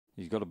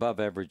He's got above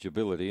average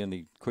ability, and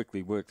he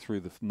quickly worked through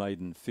the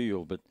maiden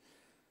field, but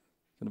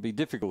going to be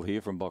difficult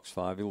here from box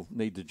 5. He'll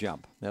need to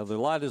jump. Now the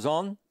light is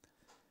on,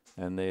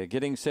 and they're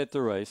getting set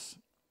to race.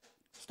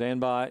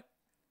 Stand by.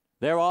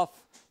 They're off.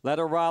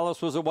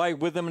 Lateralis was away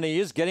with them, and he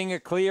is getting a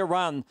clear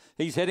run.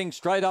 He's heading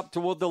straight up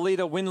toward the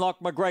leader, Winlock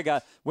McGregor.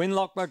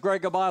 Winlock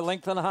McGregor by a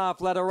length and a half,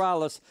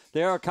 Lateralis.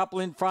 There are a couple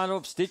in front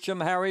of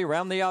Stitchem Harry.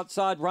 Round the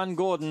outside, Run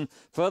Gordon.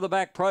 Further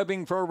back,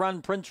 probing for a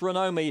run, Prince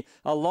Renomi.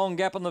 A long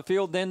gap in the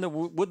field, then the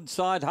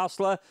Woodside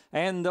Hustler,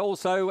 and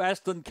also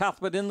Aston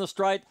Cuthbert in the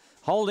straight.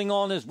 Holding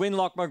on is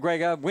Winlock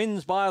McGregor.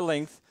 Wins by a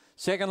length.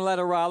 Second,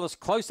 Lateralis.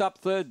 Close up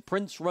third,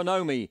 Prince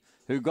Renomi,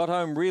 who got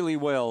home really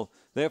well.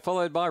 They're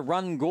followed by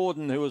Run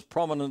Gordon, who was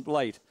prominent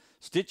late.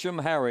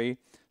 Stitchem Harry.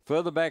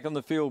 Further back on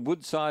the field,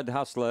 Woodside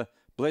Hustler.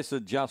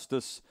 Blessed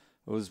Justice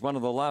was one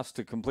of the last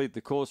to complete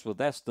the course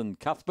with Aston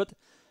Cuthbert.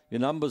 Your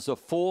numbers are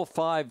 4,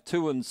 5,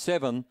 2 and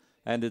 7,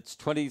 and it's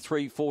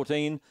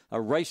 23-14.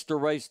 A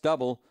race-to-race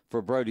double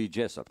for Brodie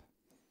Jessup.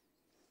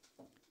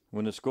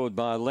 Winner scored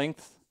by a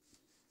length.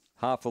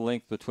 Half a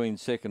length between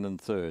second and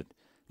third.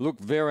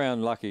 Looked very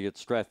unlucky at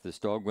Strath, this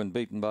dog, when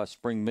beaten by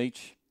Spring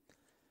Meech.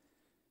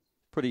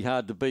 Pretty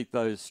hard to beat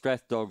those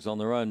Strath dogs on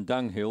their own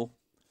dunghill.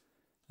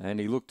 And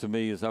he looked to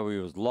me as though he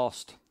was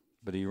lost,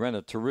 but he ran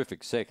a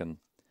terrific second.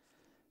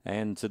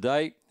 And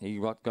today, he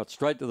got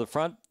straight to the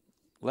front.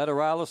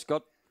 Lateralis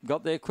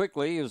got there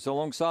quickly. He was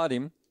alongside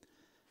him.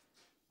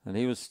 And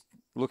he was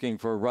looking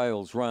for a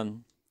rails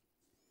run.